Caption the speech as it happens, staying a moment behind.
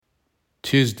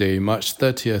Tuesday, March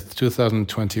 30th,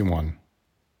 2021.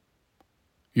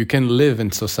 You can live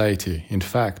in society. In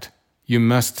fact, you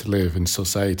must live in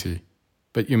society.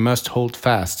 But you must hold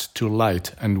fast to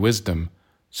light and wisdom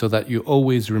so that you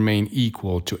always remain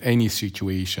equal to any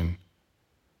situation.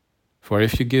 For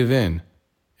if you give in,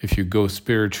 if you go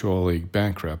spiritually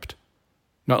bankrupt,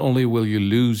 not only will you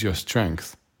lose your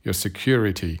strength, your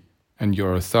security, and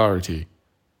your authority,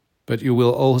 but you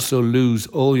will also lose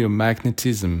all your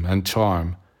magnetism and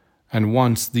charm, and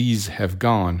once these have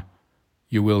gone,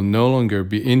 you will no longer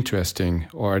be interesting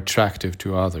or attractive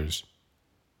to others.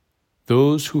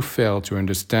 Those who fail to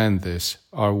understand this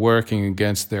are working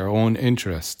against their own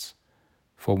interests,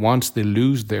 for once they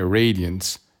lose their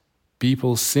radiance,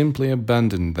 people simply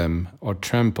abandon them or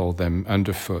trample them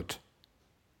underfoot.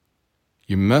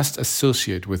 You must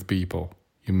associate with people,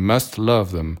 you must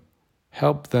love them,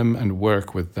 help them and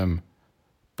work with them,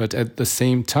 but at the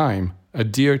same time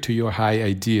adhere to your high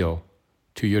ideal,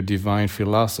 to your divine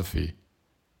philosophy.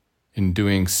 In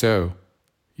doing so,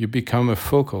 you become a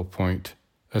focal point,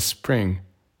 a spring,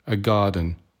 a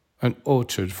garden, an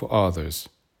orchard for others.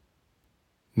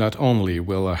 Not only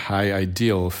will a high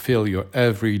ideal fill your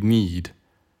every need,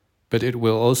 but it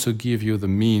will also give you the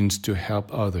means to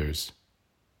help others.